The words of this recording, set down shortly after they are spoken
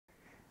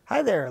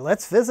Hi there,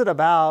 let's visit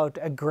about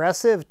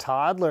aggressive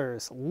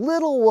toddlers,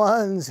 little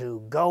ones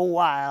who go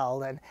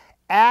wild and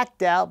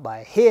act out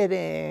by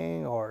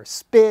hitting or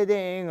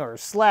spitting or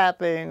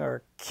slapping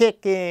or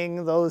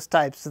kicking, those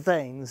types of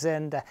things.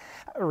 And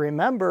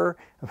remember,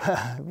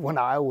 when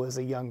I was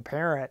a young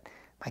parent,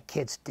 my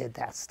kids did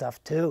that stuff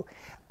too.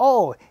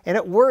 Oh, and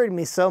it worried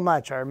me so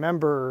much. I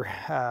remember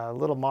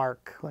little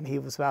Mark, when he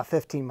was about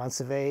 15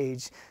 months of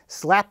age,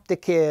 slapped a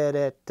kid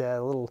at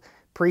a little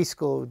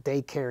preschool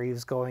daycare he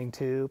was going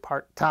to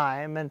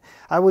part-time, and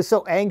I was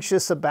so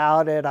anxious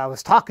about it. I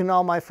was talking to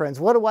all my friends,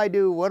 what do I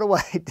do? What do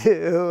I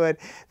do? And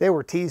they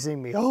were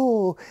teasing me.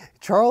 Oh,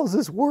 Charles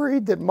is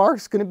worried that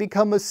Mark's going to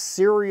become a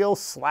serial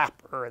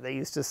slapper. They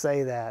used to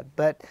say that.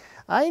 But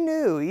I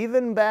knew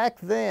even back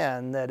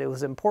then that it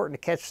was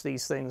important to catch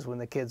these things when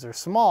the kids are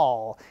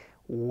small.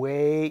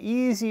 Way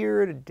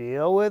easier to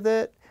deal with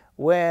it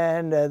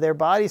when their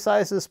body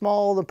size is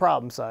small, the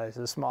problem size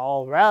is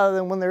small, rather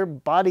than when their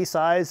body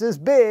size is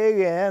big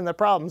and the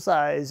problem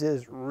size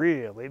is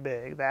really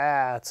big.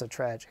 That's a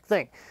tragic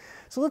thing.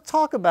 So let's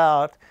talk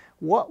about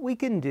what we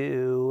can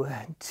do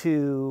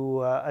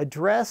to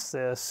address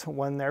this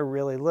when they're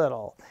really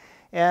little.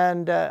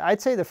 And I'd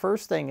say the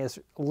first thing is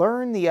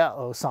learn the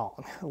uh-oh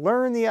song.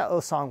 Learn the uh-oh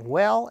song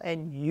well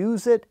and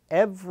use it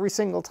every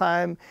single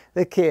time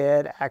the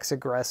kid acts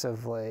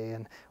aggressively.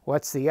 And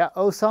what's the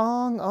uh-oh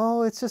song?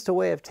 Oh, it's just a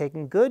way of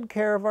taking good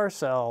care of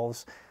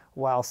ourselves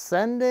while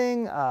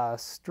sending a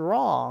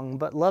strong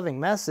but loving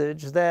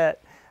message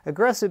that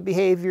aggressive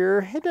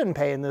behavior, it doesn't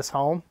pay in this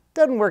home.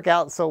 Doesn't work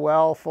out so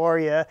well for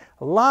you.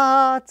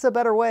 Lots of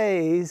better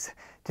ways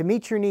to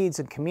meet your needs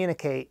and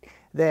communicate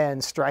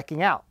than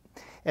striking out.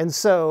 And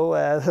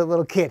so the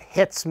little kid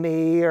hits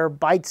me or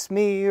bites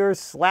me or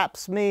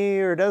slaps me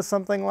or does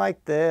something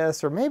like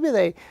this, or maybe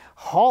they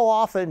haul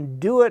off and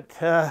do it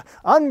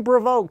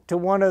unprovoked to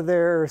one of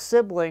their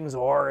siblings,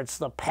 or it's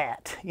the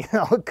pet. You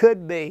know, it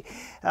could be.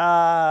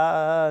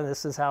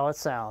 This is how it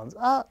sounds.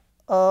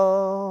 Uh-oh.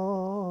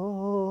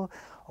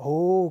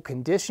 Oh,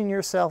 condition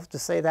yourself to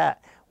say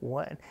that.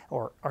 When,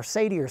 or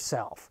say to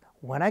yourself,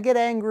 when I get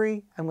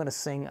angry, I'm going to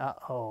sing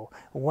uh-oh.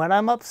 When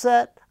I'm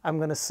upset, I'm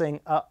going to sing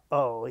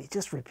uh-oh. You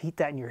just repeat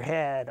that in your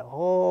head.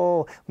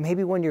 Oh,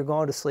 maybe when you're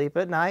going to sleep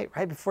at night,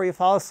 right before you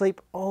fall asleep.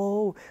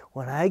 Oh,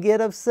 when I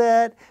get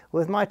upset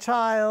with my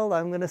child,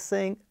 I'm going to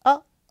sing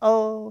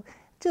uh-oh.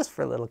 Just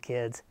for little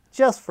kids,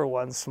 just for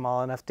one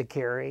small enough to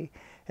carry.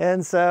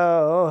 And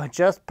so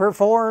just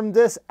perform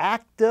this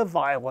act of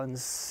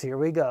violence. Here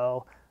we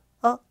go.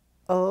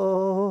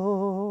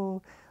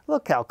 Uh-oh.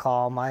 Look how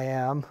calm I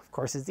am. Of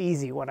course, it's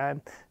easy when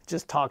I'm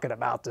just talking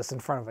about this in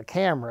front of a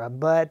camera,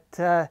 but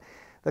the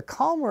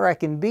calmer I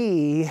can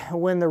be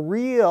when the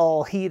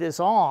real heat is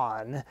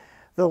on,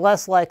 the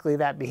less likely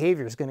that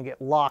behavior is going to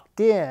get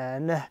locked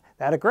in,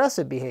 that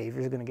aggressive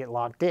behavior is going to get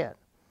locked in.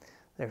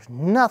 There's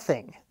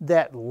nothing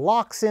that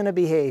locks in a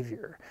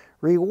behavior,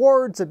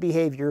 rewards a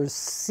behavior,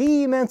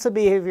 cements a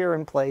behavior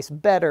in place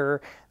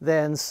better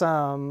than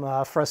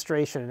some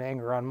frustration and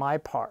anger on my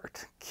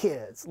part.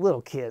 Kids,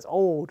 little kids,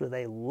 oh, do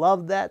they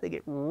love that? They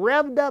get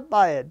revved up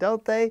by it,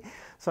 don't they?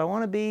 So I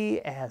want to be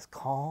as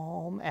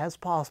calm as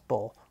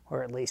possible,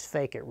 or at least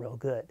fake it real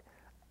good.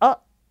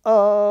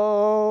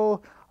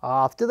 Uh-oh.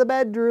 Off to the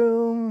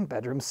bedroom,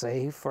 bedroom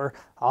safe, or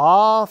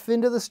off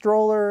into the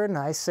stroller,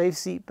 nice safe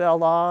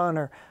seatbelt on,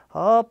 or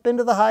up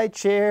into the high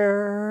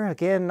chair,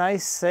 again,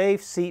 nice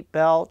safe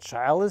seatbelt,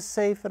 child is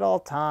safe at all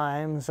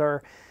times,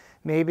 or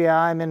maybe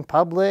I'm in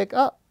public,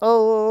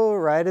 uh-oh,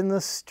 right in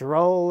the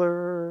stroller,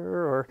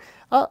 or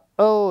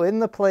uh-oh, in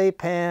the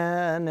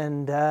playpen,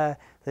 and the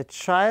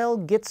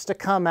child gets to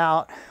come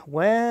out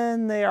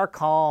when they are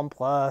calm,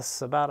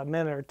 plus about a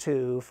minute or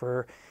two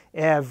for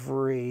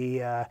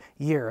every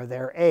year of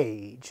their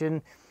age.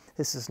 And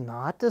this is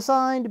not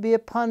designed to be a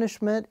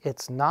punishment.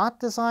 It's not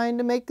designed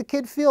to make the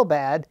kid feel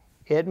bad.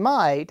 It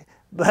might,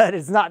 but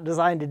it's not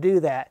designed to do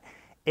that.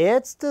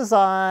 It's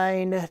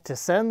designed to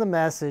send the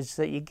message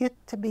that you get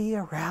to be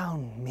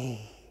around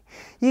me.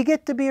 You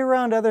get to be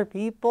around other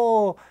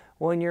people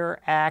when you're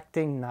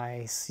acting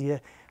nice.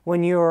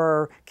 When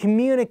you're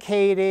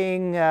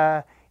communicating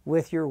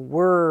with your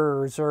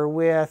words, or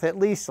with at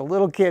least a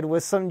little kid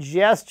with some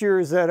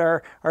gestures that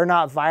are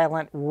not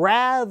violent,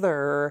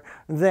 rather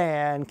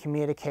than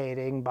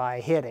communicating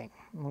by hitting.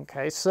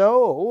 Okay,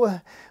 so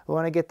we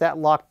want to get that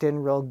locked in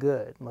real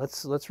good.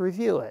 Let's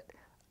review it.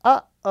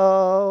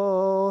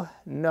 Uh-oh.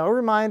 No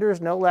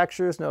reminders, no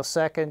lectures, no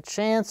second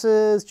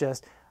chances,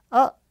 just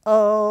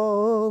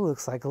uh-oh.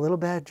 Looks like a little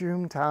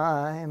bedroom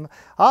time.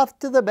 Off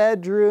to the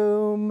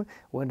bedroom.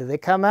 When do they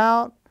come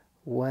out?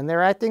 When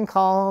they're acting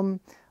calm.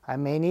 I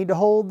may need to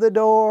hold the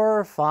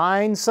door,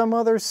 find some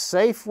other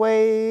safe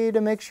way to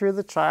make sure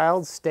the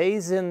child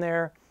stays in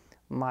there.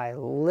 My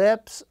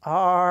lips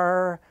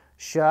are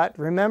shut.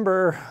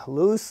 Remember,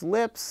 loose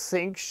lips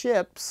sink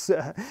ships.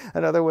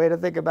 Another way to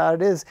think about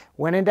it is,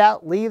 when in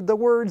doubt, leave the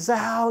words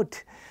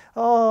out.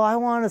 Oh, I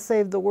want to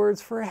save the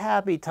words for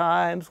happy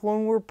times,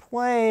 when we're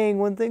playing,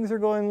 when things are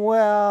going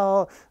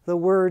well. The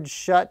words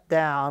shut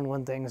down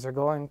when things are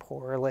going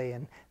poorly,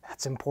 and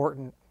that's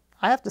important.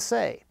 I have to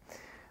say,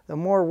 the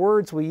more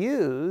words we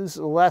use,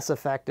 the less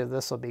effective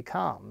this will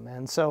become.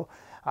 And so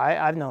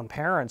I've known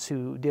parents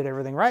who did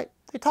everything right.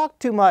 They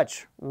talked too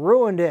much,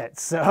 ruined it.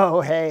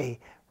 So hey,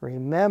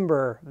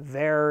 remember,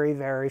 very,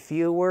 very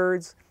few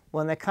words.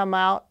 When they come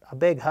out, a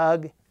big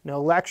hug,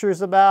 no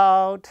lectures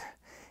about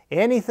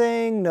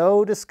anything,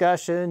 no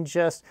discussion,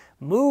 just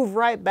move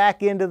right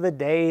back into the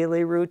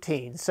daily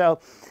routine. So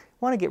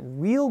want to get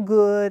real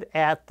good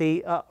at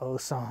the uh-oh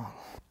song.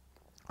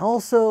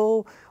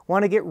 Also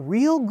want to get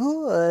real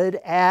good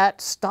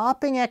at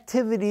stopping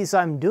activities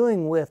I'm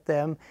doing with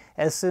them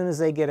as soon as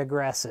they get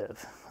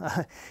aggressive.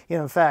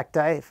 In fact,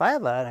 if I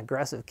have an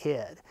aggressive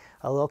kid,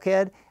 a little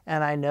kid,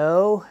 and I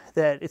know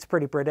that it's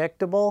pretty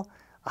predictable,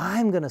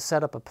 I'm going to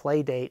set up a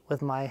play date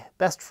with my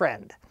best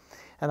friend.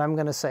 And I'm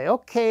going to say,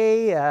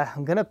 okay,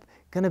 I'm going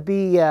to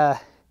be,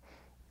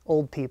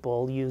 old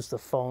people use the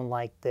phone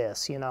like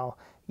this,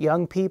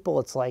 Young people,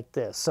 it's like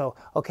this. So,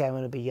 okay, I'm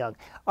going to be young.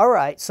 All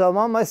right, so I'm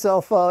on my cell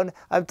phone.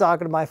 I'm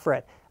talking to my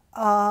friend.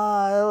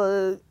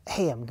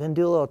 Hey, I'm going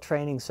to do a little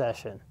training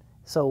session.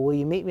 So will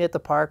you meet me at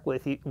the park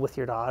with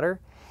your daughter?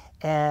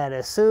 And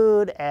as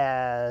soon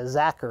as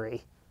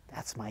Zachary,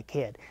 that's my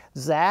kid,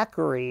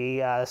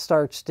 Zachary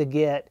starts to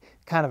get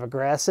kind of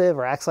aggressive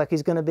or acts like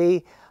he's going to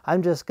be,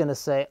 I'm just going to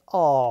say,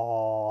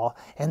 "Aw,"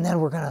 and then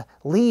we're going to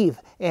leave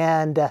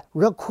and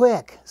real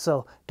quick.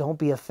 So don't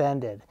be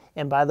offended.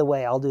 And by the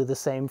way, I'll do the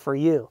same for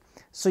you.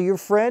 So your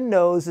friend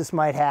knows this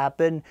might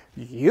happen.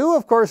 You,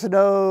 of course,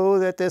 know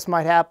that this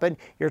might happen.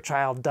 Your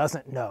child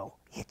doesn't know.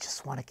 You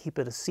just want to keep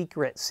it a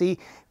secret, see?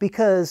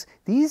 Because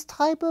these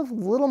type of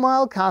little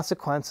mild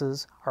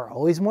consequences are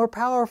always more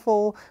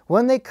powerful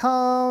when they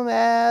come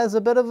as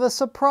a bit of a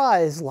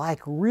surprise,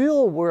 like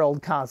real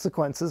world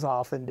consequences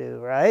often do,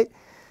 right?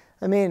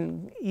 I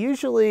mean,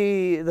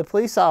 usually the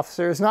police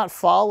officer is not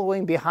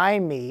following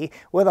behind me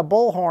with a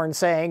bullhorn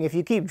saying, if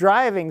you keep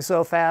driving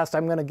so fast,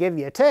 I'm going to give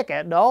you a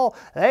ticket. No,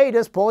 they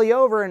just pull you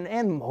over,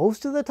 and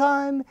most of the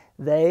time,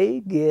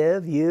 they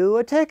give you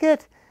a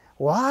ticket.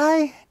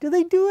 Why do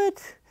they do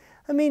it?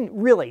 I mean,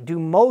 really, do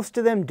most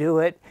of them do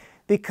it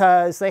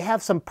because they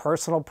have some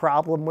personal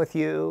problem with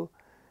you?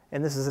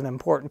 And this is an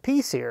important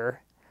piece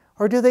here.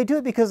 Or do they do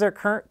it because they're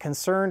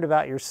concerned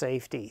about your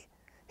safety?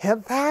 Yeah,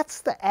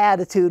 that's the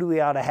attitude we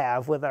ought to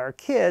have with our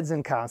kids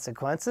and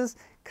consequences.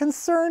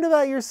 Concerned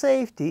about your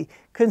safety,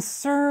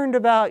 concerned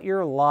about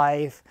your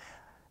life.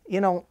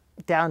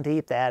 Down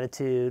deep, the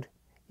attitude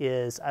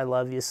is, I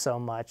love you so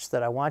much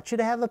that I want you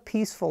to have a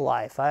peaceful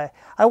life. I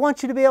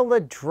want you to be able to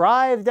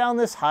drive down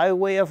this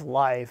highway of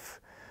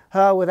life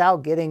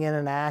without getting in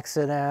an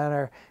accident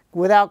or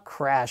without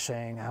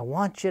crashing. I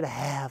want you to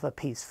have a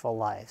peaceful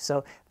life.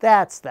 So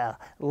that's the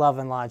love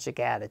and logic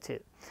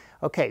attitude.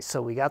 Okay,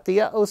 so we got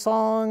the uh-oh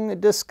song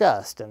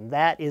discussed, and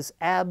that is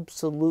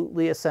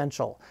absolutely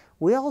essential.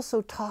 We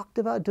also talked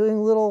about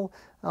doing little,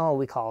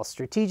 we call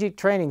strategic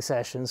training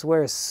sessions,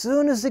 where as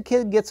soon as the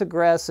kid gets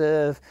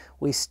aggressive,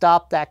 we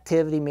stop the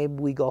activity, maybe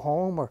we go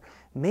home, or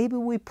maybe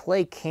we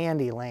play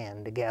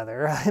Candyland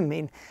together. I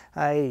mean,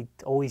 I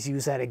always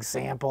use that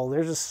example.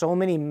 There's just so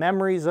many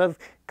memories of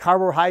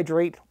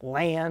carbohydrate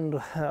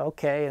land,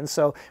 okay, and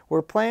so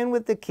we're playing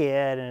with the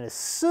kid, and as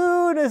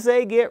soon as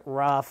they get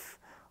rough,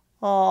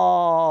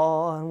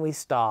 oh, and we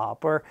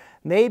stop. Or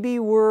maybe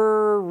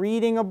we're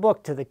reading a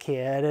book to the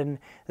kid and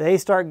they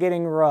start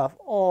getting rough.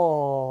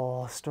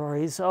 Oh,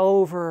 story's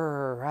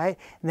over, right?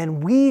 And then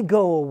we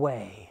go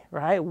away,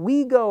 right?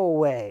 We go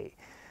away.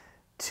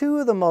 Two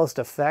of the most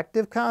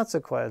effective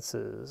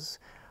consequences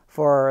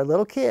for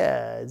little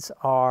kids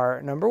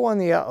are, number one,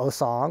 the uh-oh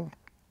song,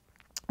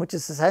 which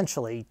is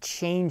essentially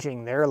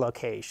changing their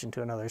location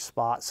to another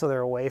spot so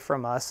they're away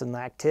from us and the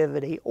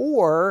activity,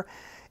 or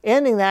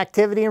ending the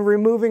activity and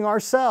removing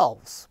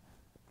ourselves.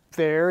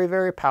 Very,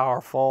 very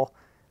powerful.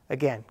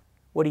 Again,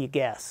 what do you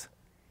guess?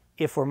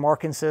 If we're more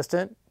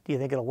consistent, do you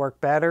think it'll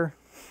work better?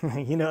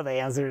 You know the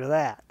answer to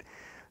that.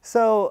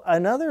 So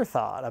another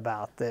thought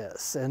about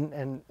this,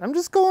 and I'm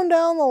just going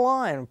down the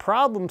line,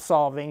 problem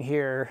solving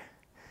here.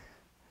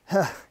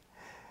 Are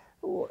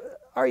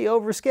you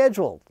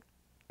overscheduled?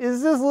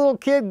 Is this little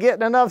kid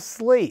getting enough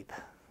sleep?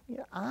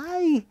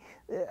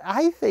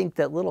 I think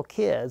that little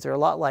kids are a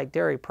lot like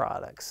dairy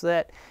products,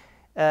 that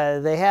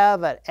they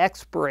have an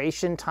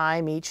expiration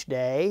time each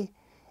day,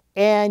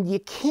 and you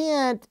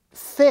can't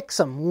fix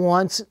them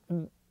once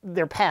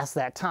they're past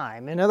that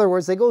time. In other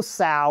words, they go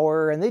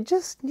sour and they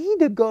just need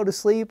to go to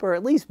sleep, or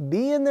at least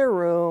be in their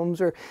rooms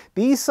or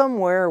be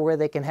somewhere where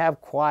they can have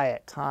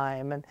quiet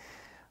time. And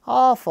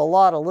awful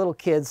lot of little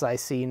kids I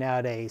see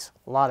nowadays,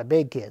 a lot of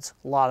big kids,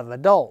 a lot of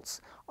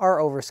adults are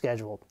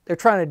overscheduled. They're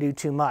trying to do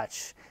too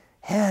much.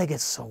 And they get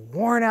so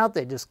worn out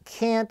they just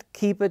can't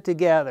keep it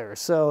together.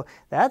 So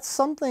that's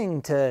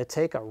something to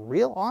take a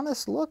real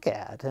honest look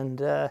at.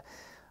 And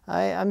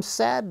I'm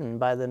saddened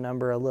by the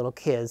number of little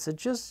kids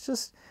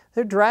that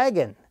they're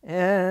dragging,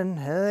 and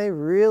they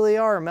really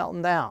are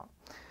melting down.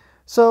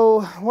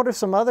 So what are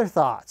some other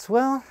thoughts?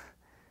 Well,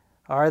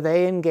 are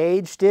they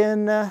engaged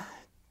in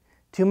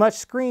too much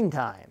screen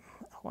time?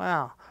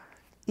 Wow.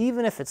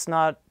 Even if it's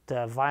not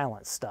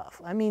violent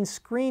stuff. I mean,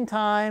 screen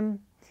time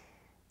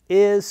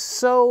is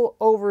so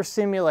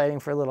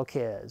overstimulating for little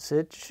kids.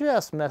 It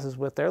just messes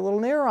with their little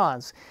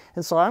neurons.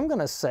 And so I'm going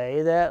to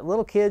say that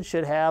little kids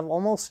should have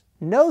almost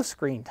no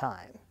screen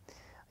time.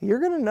 You're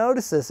going to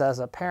notice this as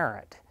a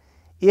parent.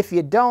 If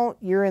you don't,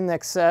 you're in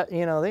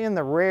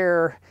the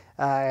rare,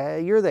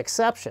 you're the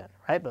exception,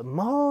 right? But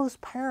most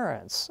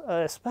parents,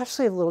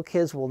 especially if little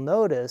kids, will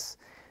notice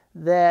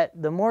that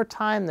the more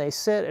time they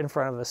sit in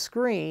front of a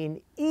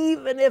screen,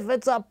 even if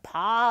it's a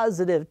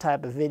positive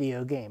type of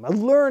video game, a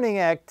learning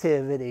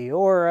activity,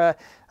 or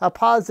a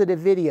positive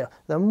video,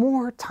 the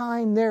more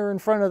time they're in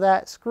front of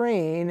that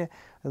screen,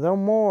 the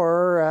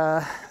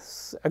more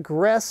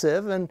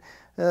aggressive and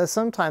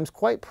sometimes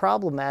quite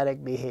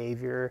problematic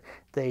behavior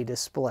they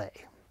display.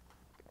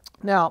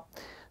 Now,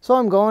 so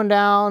I'm going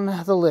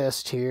down the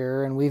list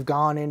here, and we've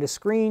gone into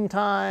screen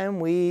time,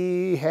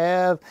 we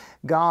have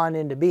gone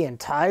into being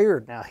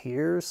tired. Now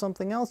here's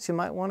something else you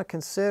might want to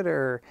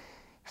consider.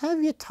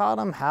 Have you taught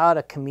them how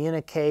to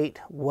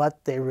communicate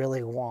what they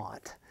really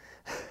want?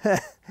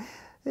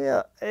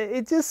 Yeah,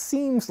 it just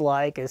seems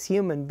like as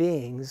human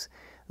beings,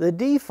 the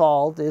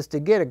default is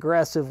to get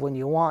aggressive when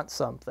you want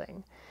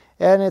something.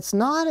 And it's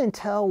not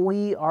until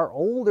we are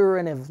older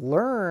and have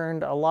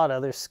learned a lot of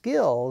other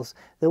skills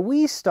that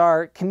we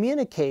start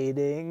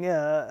communicating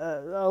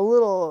a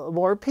little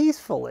more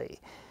peacefully.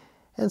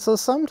 And so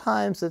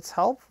sometimes it's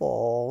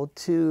helpful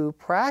to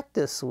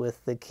practice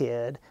with the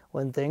kid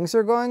when things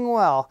are going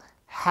well.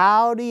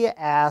 How do you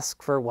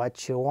ask for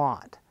what you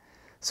want?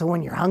 So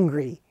when you're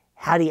hungry,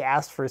 how do you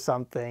ask for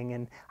something?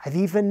 And I've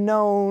even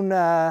known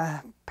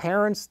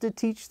parents to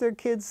teach their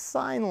kids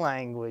sign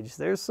language.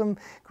 There's some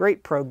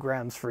great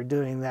programs for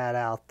doing that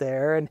out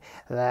there, and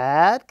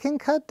that can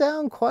cut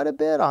down quite a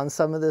bit on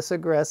some of this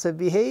aggressive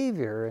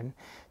behavior. And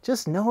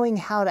just knowing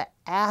how to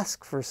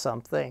ask for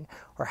something,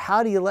 or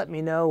how do you let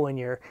me know when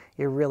you're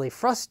really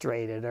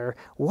frustrated, or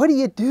what do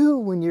you do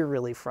when you're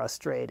really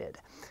frustrated?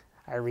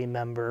 I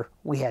remember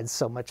we had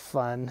so much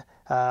fun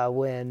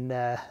when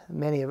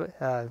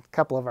a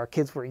couple of our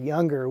kids were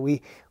younger.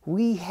 We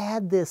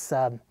had these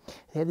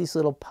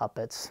little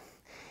puppets,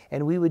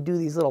 and we would do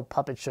these little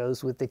puppet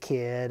shows with the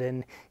kid,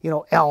 and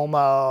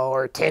Elmo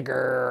or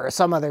Tigger or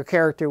some other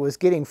character was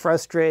getting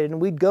frustrated, and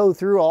we'd go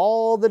through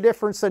all the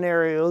different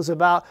scenarios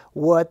about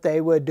what they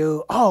would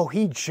do. Oh,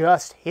 he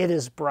just hit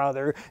his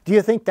brother. Do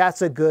you think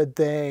that's a good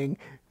thing?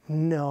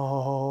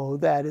 No,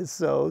 that is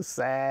so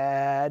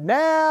sad.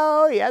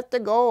 Now he has to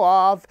go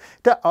off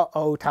to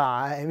uh-oh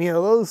time,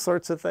 those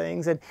sorts of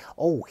things. And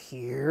oh,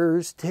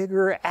 here's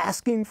Tigger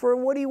asking for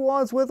what he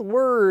wants with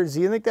words.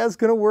 Do you think that's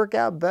going to work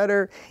out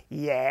better?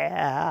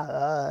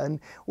 Yeah, and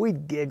we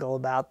giggle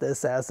about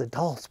this as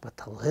adults, but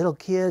the little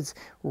kids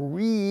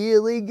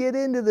really get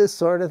into this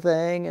sort of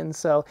thing. And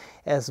so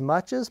as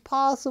much as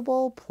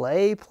possible,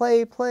 play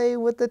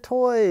with the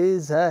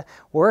toys.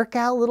 Work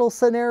out little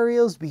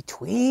scenarios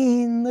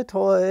between the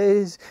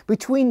toys,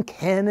 between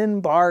Ken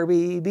and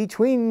Barbie,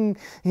 between,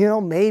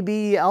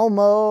 maybe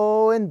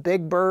Elmo and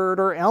Big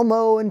Bird, or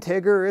Elmo and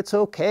Tigger. It's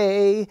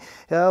okay.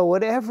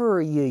 Whatever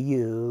you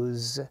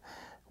use,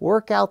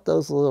 work out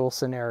those little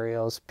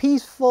scenarios.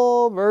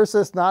 Peaceful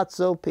versus not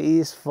so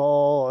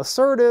peaceful,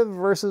 assertive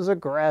versus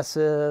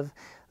aggressive.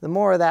 The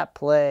more of that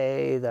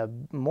play, the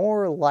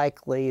more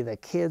likely the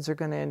kids are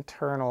going to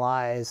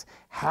internalize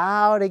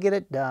how to get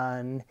it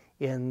done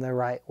in the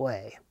right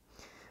way.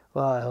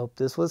 Well, I hope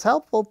this was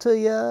helpful to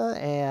you,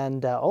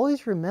 and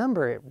always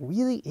remember, it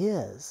really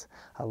is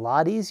a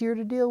lot easier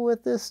to deal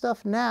with this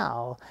stuff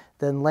now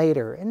than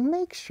later. And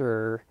make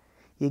sure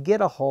you get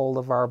a hold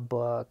of our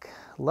book,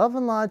 Love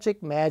and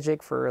Logic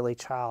Magic for Early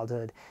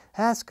Childhood.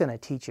 That's going to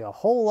teach you a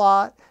whole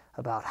lot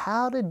about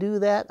how to do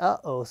that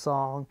uh-oh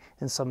song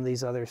and some of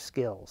these other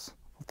skills.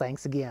 Well,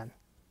 thanks again.